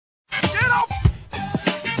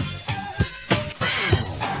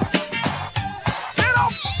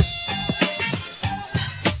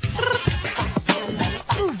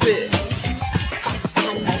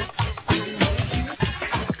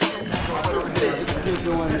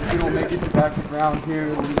So when you don't make it back to ground here,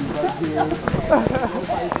 we'll be right here.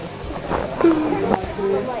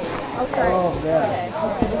 Oh man.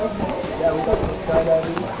 Yeah, we got some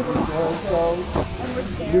skydiving,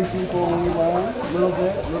 new people when we learn, a little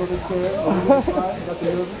bit scared, a little bit fun, got the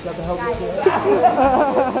nervous, got the helpless scared.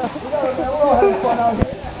 We're all having fun out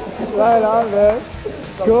here. Right on, man.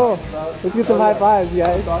 Cool. Let's get some high fives,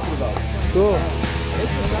 guys. Cool.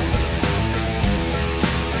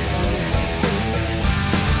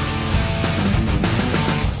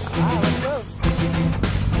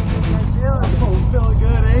 Feeling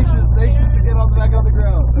good, anxious to get on the back on the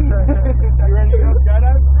ground. You ready to go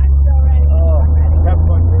skydive? I'm so ready. Have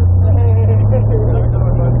fun, dude.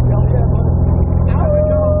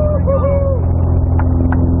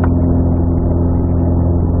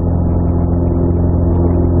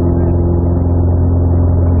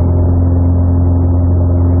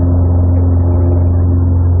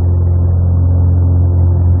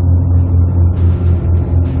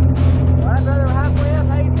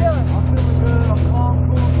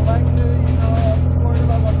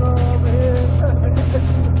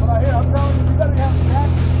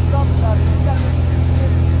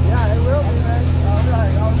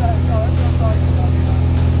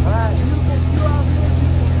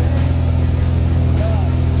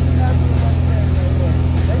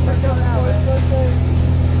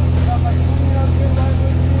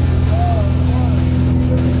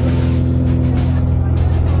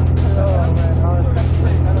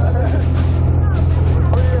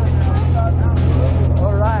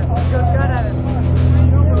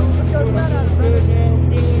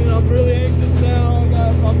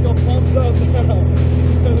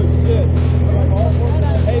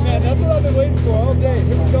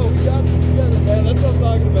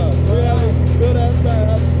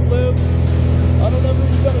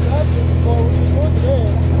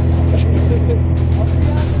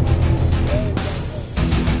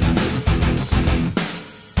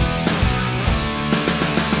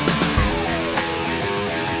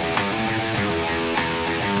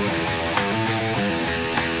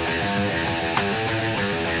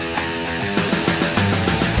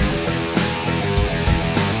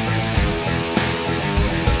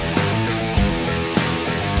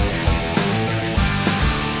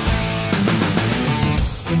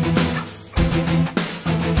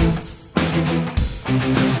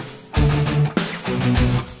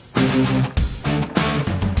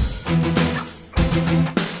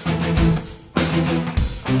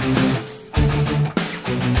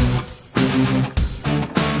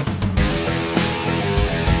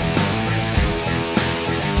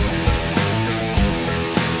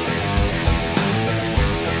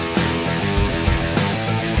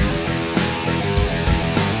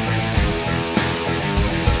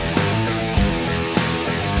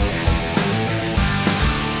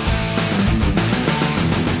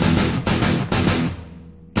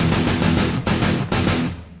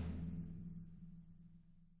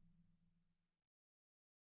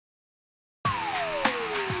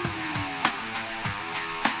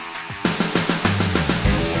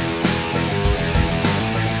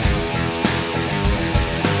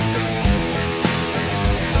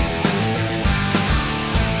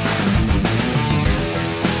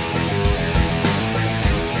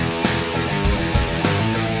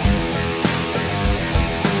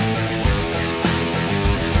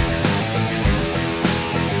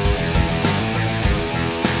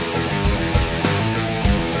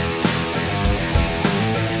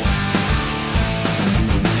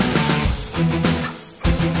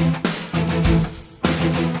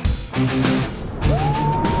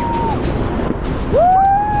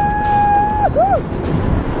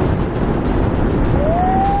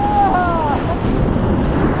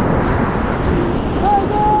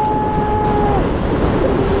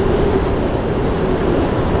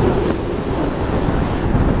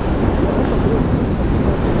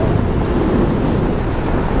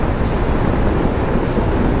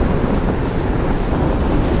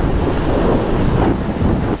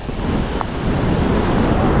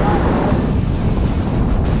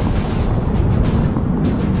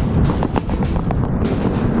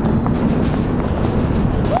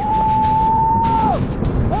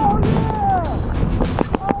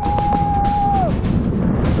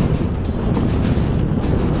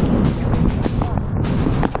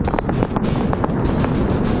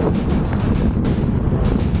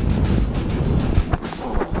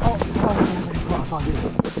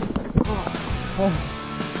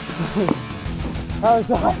 That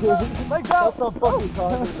was awesome. That's so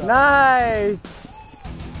fucking nice.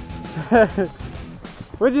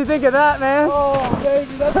 What'd you think of that, man? Oh,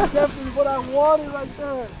 baby, that's definitely what I wanted right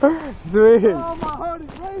there. Sweet. Oh, my heart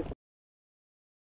is racing.